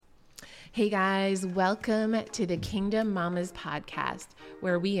Hey guys, welcome to the Kingdom Mamas podcast,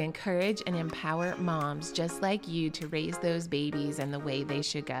 where we encourage and empower moms just like you to raise those babies in the way they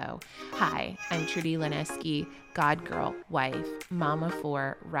should go. Hi, I'm Trudy Lineski, God girl, wife, mama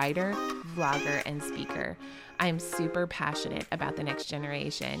for, writer, vlogger, and speaker. I'm super passionate about the next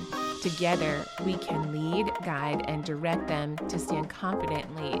generation. Together, we can lead, guide, and direct them to stand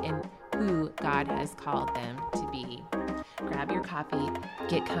confidently in who God has called them to be. Grab your coffee,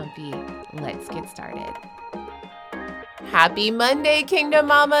 get comfy, let's get started. Happy Monday, Kingdom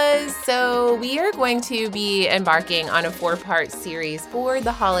Mamas! So we are going to be embarking on a 4-part series for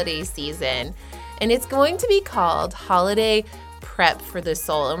the holiday season, and it's going to be called Holiday Prep for the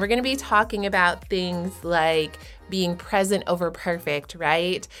Soul. And we're going to be talking about things like being present over perfect,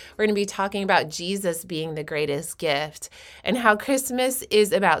 right? We're going to be talking about Jesus being the greatest gift and how Christmas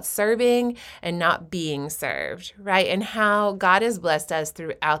is about serving and not being served, right? And how God has blessed us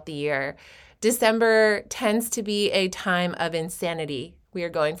throughout the year. December tends to be a time of insanity. We are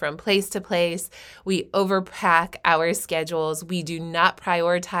going from place to place. We overpack our schedules. We do not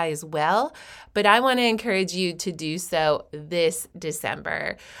prioritize well, but I want to encourage you to do so this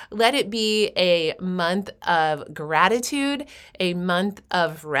December. Let it be a month of gratitude, a month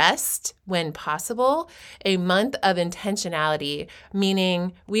of rest when possible, a month of intentionality,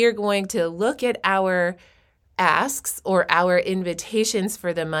 meaning we are going to look at our asks or our invitations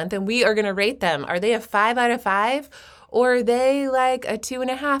for the month and we are going to rate them. Are they a 5 out of 5? Or are they like a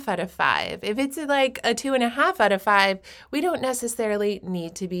 2.5 out of 5? If it's like a 2.5 out of 5, we don't necessarily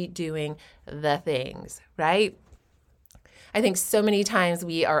need to be doing the things, right? I think so many times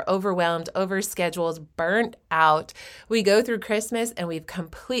we are overwhelmed, overscheduled, burnt out. We go through Christmas and we've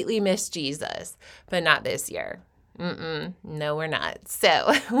completely missed Jesus, but not this year. No, we're not.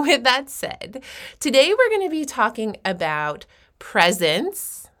 So with that said, today we're going to be talking about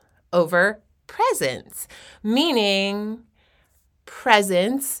presence over presence, meaning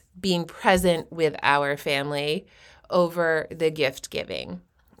presence, being present with our family over the gift giving.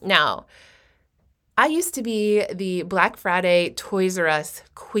 Now, I used to be the Black Friday Toys R Us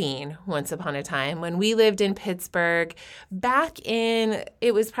queen once upon a time when we lived in Pittsburgh back in,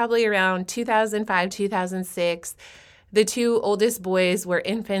 it was probably around 2005, 2006. The two oldest boys were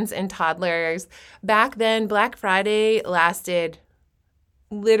infants and toddlers. Back then, Black Friday lasted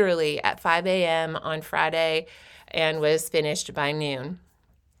literally at 5 a.m. on Friday and was finished by noon.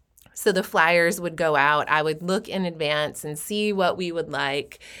 So the flyers would go out. I would look in advance and see what we would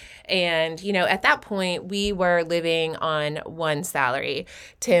like. And, at that point, we were living on one salary.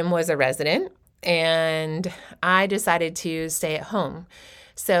 Tim was a resident, and I decided to stay at home.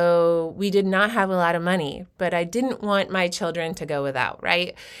 So we did not have a lot of money, but I didn't want my children to go without,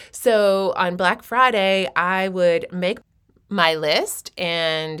 right? So on Black Friday, I would make my list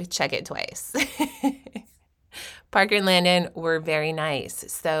and check it twice. Parker and Landon were very nice.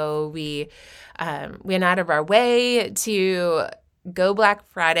 So we went out of our way to go Black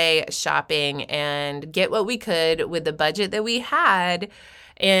Friday shopping and get what we could with the budget that we had.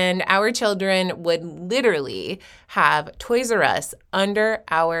 And our children would literally have Toys R Us under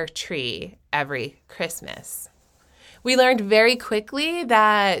our tree every Christmas. We learned very quickly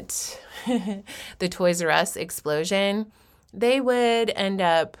that the Toys R Us explosion, they would end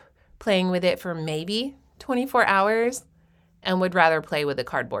up playing with it for maybe 24 hours and would rather play with a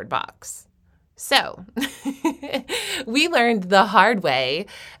cardboard box. So we learned the hard way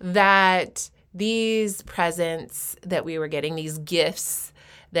that these presents that we were getting, these gifts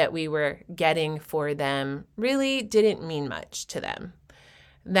that we were getting for them, really didn't mean much to them.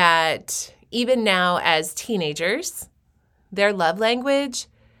 That even now as teenagers, their love language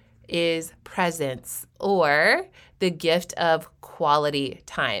is presence or the gift of quality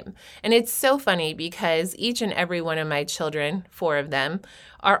time. And it's so funny because each and every one of my children, 4 of them,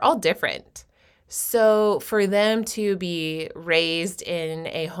 are all different. So for them to be raised in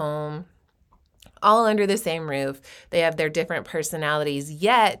a home all under the same roof, they have their different personalities,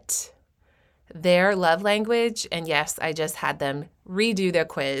 yet their love language, and yes, I just had them redo their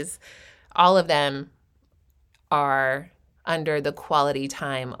quiz, all of them are under the quality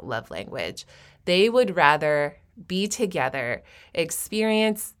time love language. They would rather be together,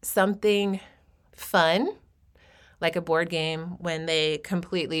 experience something fun, like a board game, when they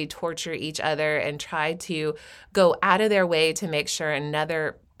completely torture each other and try to go out of their way to make sure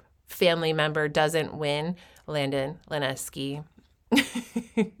another family member doesn't win. Landon Lineski,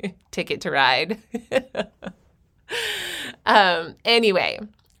 Ticket to Ride. Anyway,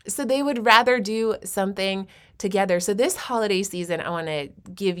 so they would rather do something together. So this holiday season, I want to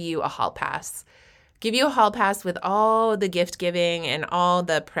give you a hall pass. give you a hall pass with all the gift giving and all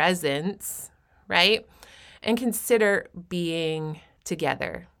the presents, right? And consider being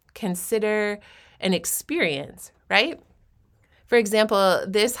together. Consider an experience, right? For example,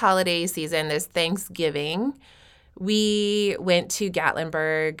 this holiday season, this Thanksgiving, we went to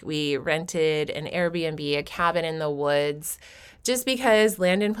Gatlinburg. We rented an Airbnb, a cabin in the woods, just because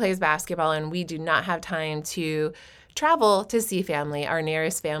Landon plays basketball and we do not have time to travel to see family. Our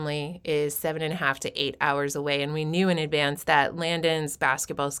nearest family is 7.5 to 8 hours away, and we knew in advance that Landon's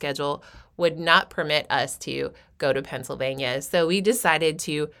basketball schedule would not permit us to go to Pennsylvania. So we decided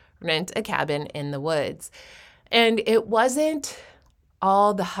to rent a cabin in the woods. And it wasn't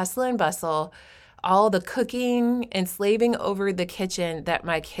all the hustle and bustle, all the cooking and slaving over the kitchen that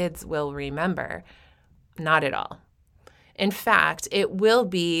my kids will remember. Not at all. In fact, it will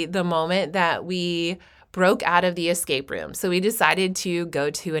be the moment that we broke out of the escape room. So we decided to go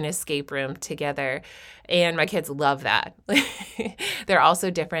to an escape room together, and my kids love that. They're also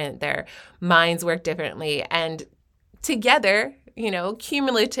different. Their minds work differently, and together,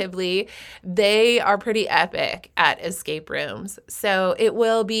 cumulatively, they are pretty epic at escape rooms. So it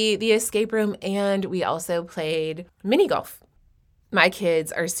will be the escape room, and we also played mini golf. My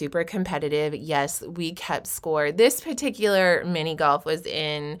kids are super competitive. Yes, we kept score. This particular mini golf was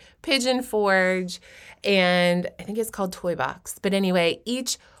in Pigeon Forge, and I think it's called Toy Box. But anyway,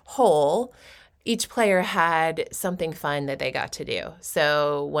 each player had something fun that they got to do.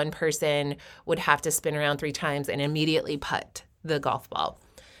 So one person would have to spin around 3 times and immediately putt the golf ball.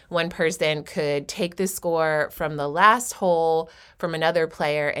 One person could take the score from the last hole from another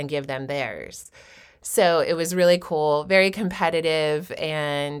player and give them theirs. So it was really cool, very competitive,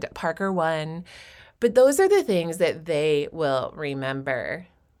 and Parker won. But those are the things that they will remember.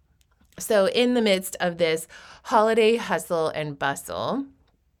 So in the midst of this holiday hustle and bustle,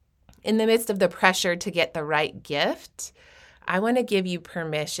 in the midst of the pressure to get the right gift, I want to give you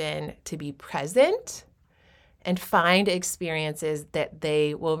permission to be present and find experiences that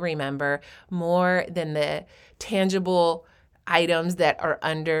they will remember more than the tangible items that are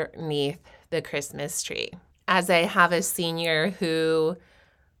underneath the Christmas tree. As I have a senior who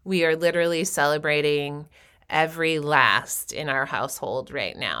we are literally celebrating every last in our household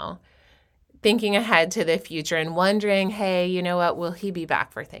right now, thinking ahead to the future and wondering, hey, you know what, will he be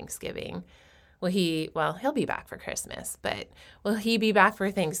back for Thanksgiving? He'll be back for Christmas, but will he be back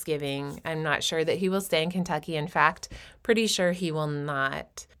for Thanksgiving? I'm not sure that he will stay in Kentucky. In fact, pretty sure he will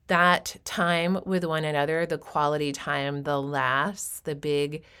not. That time with one another, the quality time, the laughs, the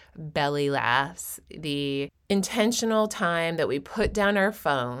big belly laughs, the intentional time that we put down our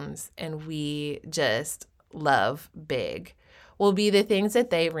phones and we just love big will be the things that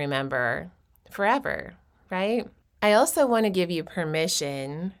they remember forever, right? I also want to give you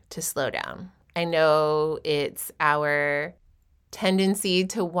permission to slow down. I know it's our tendency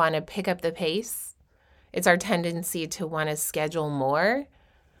to want to pick up the pace. It's our tendency to want to schedule more.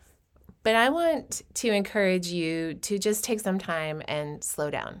 But I want to encourage you to just take some time and slow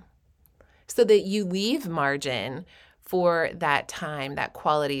down so that you leave margin for that time, that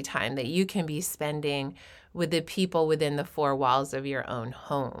quality time that you can be spending with the people within the 4 walls of your own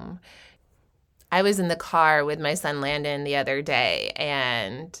home. I was in the car with my son Landon the other day,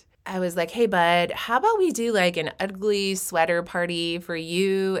 and I was like, hey, bud, how about we do like an ugly sweater party for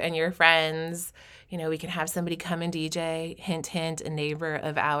you and your friends? We can have somebody come and DJ, hint, hint, a neighbor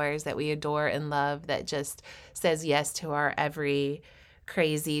of ours that we adore and love that just says yes to our every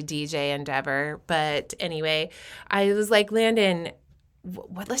crazy DJ endeavor. But anyway, I was like, Landon,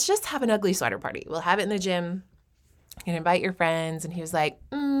 let's just have an ugly sweater party. We'll have it in the gym. You can invite your friends. And he was like,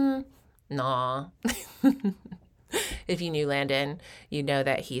 nah. If you knew Landon, you know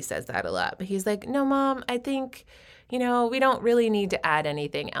that he says that a lot. But he's like, no, Mom, I think, we don't really need to add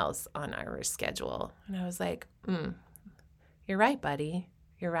anything else on our schedule. And I was like, you're right, buddy.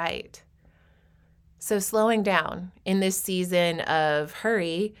 You're right. So slowing down in this season of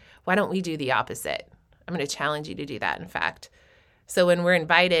hurry, why don't we do the opposite? I'm going to challenge you to do that, in fact. So when we're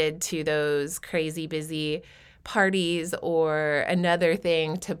invited to those crazy busy parties or another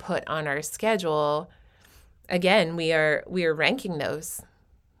thing to put on our schedule, again, we are ranking those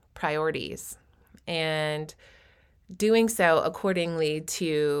priorities and doing so accordingly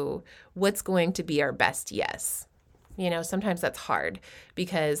to what's going to be our best yes. Sometimes that's hard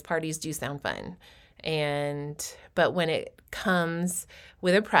because parties do sound fun. But when it comes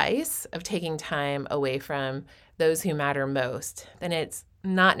with a price of taking time away from those who matter most, then it's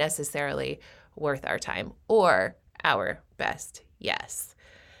not necessarily worth our time or our best yes.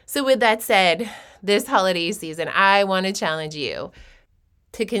 So with that said, this holiday season, I want to challenge you.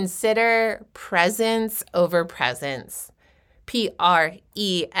 to consider presence over presence. Presenc,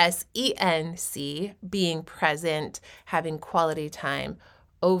 being present, having quality time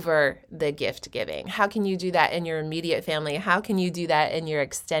over the gift giving. How can you do that in your immediate family? How can you do that in your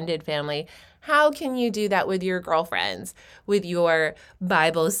extended family? How can you do that with your girlfriends, with your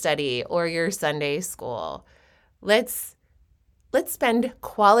Bible study or your Sunday school? Let's spend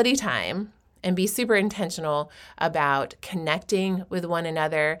quality time and be super intentional about connecting with one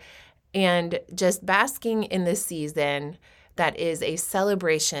another and just basking in this season that is a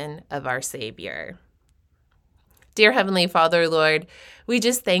celebration of our Savior. Dear Heavenly Father, Lord, we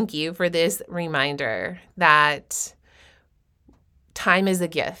just thank you for this reminder that time is a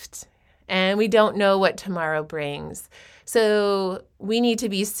gift and we don't know what tomorrow brings. So we need to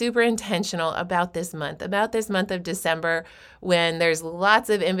be super intentional about this month of December, when there's lots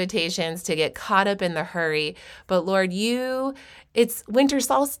of invitations to get caught up in the hurry. But Lord, it's winter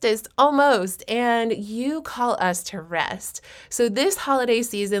solstice almost, and you call us to rest. So this holiday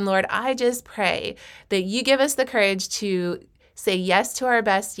season, Lord, I just pray that you give us the courage to say yes to our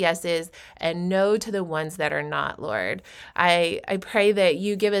best yeses and no to the ones that are not, Lord. I pray that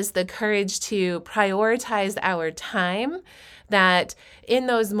you give us the courage to prioritize our time, that in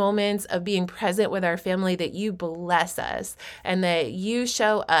those moments of being present with our family, that you bless us and that you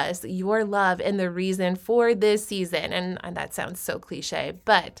show us your love and the reason for this season. And that sounds so cliche,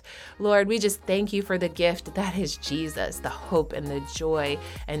 but Lord, we just thank you for the gift that is Jesus, the hope and the joy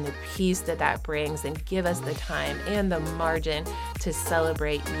and the peace that brings, and give us the time and the margin to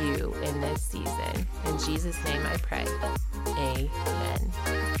celebrate you in this season. In Jesus' name I pray. Amen.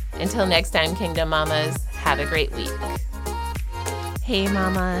 Until next time, Kingdom Mamas, have a great week. Hey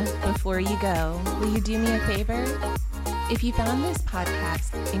Mama, before you go, will you do me a favor? If you found this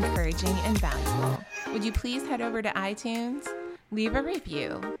podcast encouraging and valuable, would you please head over to iTunes, leave a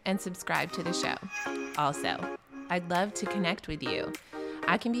review, and subscribe to the show? Also, I'd love to connect with you.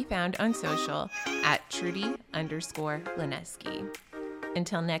 I can be found on social at Trudy_Lineski.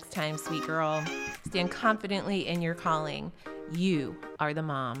 Until next time, sweet girl, stand confidently in your calling. You are the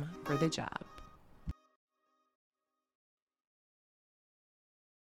mom for the job.